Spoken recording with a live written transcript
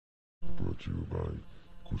to you by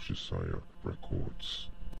Kuchisaya Records.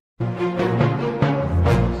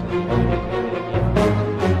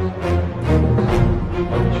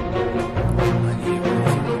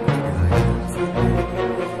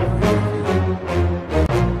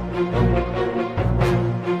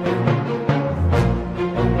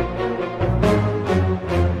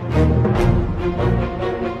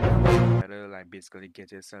 To like basically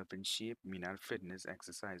get yourself in shape, me not fitness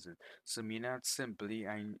exercising. So me not simply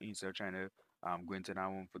I instead of trying to go into that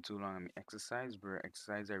one for too long. I mean exercise, bro.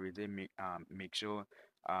 Exercise every day. Make sure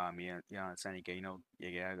yeah understand you get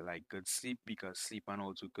you get like good sleep because sleep and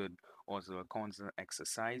also good also a constant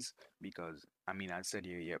exercise because I mean I said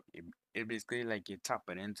it basically like you're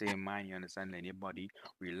tapping into your mind. You understand, letting your body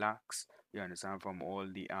relax. You understand from all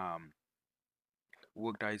the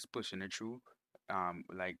work that is pushing it through.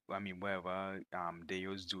 Like I mean, wherever day you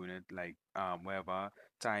was doing it, like wherever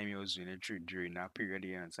time you was doing it through during that period,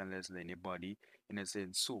 you understand, let's let anybody in a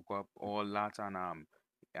sense soak up all that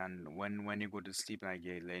and when you go to sleep, like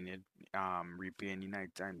yeah, letting it repair any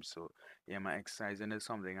night time. So yeah, my exercising is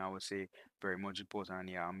something I would say very much important.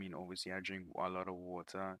 Yeah, I mean obviously I drink a lot of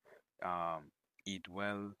water. Eat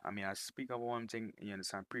well. I mean, I speak about one thing you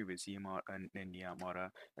understand previously in the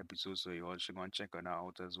other episode, so you all should go and check on that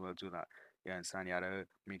out as well too. That you understand, you gotta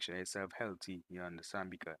make sure yourself healthy. You understand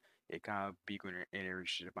because you can't be going in a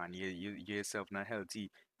relationship and you yourself not healthy,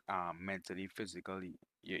 mentally, physically.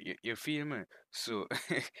 You feel me? So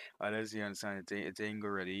unless you understand, it ain't go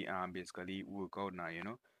really basically work out now, you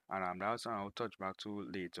know. And that's what I'll touch back to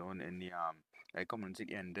later on in the like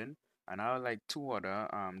community ending. And I have like two other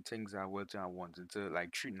things I wanted to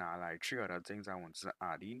like three other things I wanted to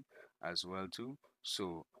add in as well too.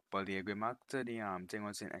 So, but the going back to the thing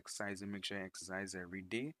was in exercising, make sure you exercise every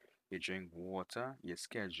day. You drink water, you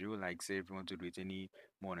schedule, like say if you want to do it any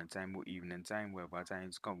morning time or evening time, whatever time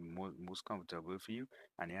is most comfortable for you,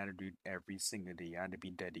 and you have to do it every single day. You have to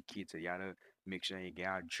be dedicated. You have to make sure you get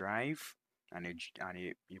a drive and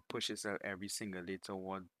you push yourself every single day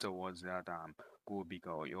towards that goal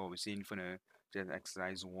because you're always in for the just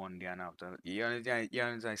exercise one day and after you understand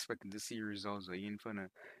expecting to see results or you in for the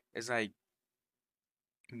it's like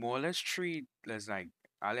more or less three. Let's like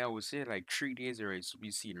I would say like 3 days already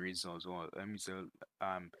we seen results. Or I mean, so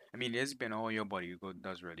I mean, it's been all your body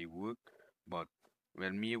does really work, but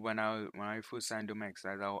when I first started doing my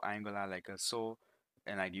exercise, I ain't gonna lie, like I saw,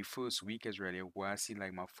 and like the first week is really where I see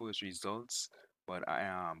like my first results. But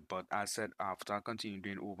I said after I continue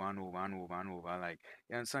doing over and over and over and over, like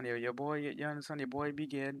you understand your boy, you understand your boy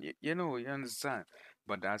begin, you understand.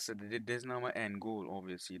 But I said this is not my end goal,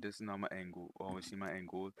 obviously. This is not my end goal. Obviously, my end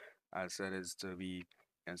goal, I said, is to be,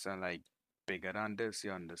 and sound like bigger than this.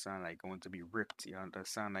 You understand? Like I want to be ripped. You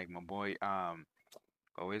understand? Like my boy,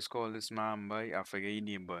 always call this man boy. I forget his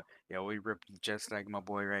name, but he always ripped just like my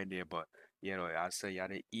boy right there. But I say you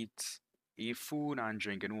gotta eat food and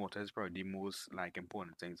drinking water is probably the most like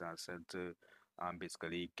important things I said to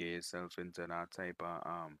basically get yourself into that type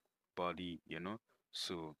of body.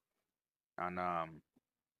 So and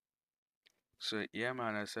so yeah,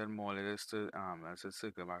 man, I said more or less to I said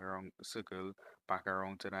circle back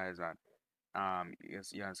around to that is that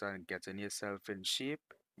yes, you understand getting yourself in shape,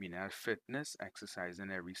 meaning that fitness,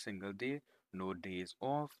 exercising every single day, no days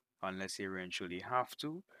off unless you eventually have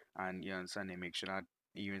to, and you understand they make sure that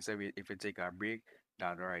even if you take a break,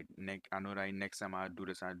 that all right, I know that next time I do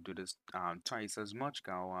this twice as much,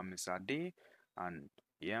 cause I miss a day, and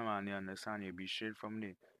yeah, man, you understand you be straight from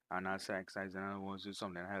there. And also exercise and I want to do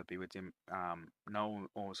something to help you with him now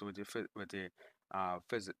also with the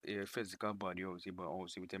physical body obviously but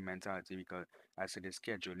also with the mentality because as the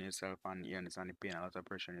schedule yourself and you understand the pain a lot of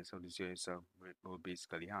pressure on yourself this yourself will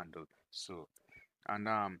basically handle. So and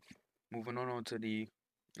moving on to the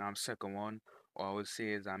second one, what I would say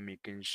is I'm making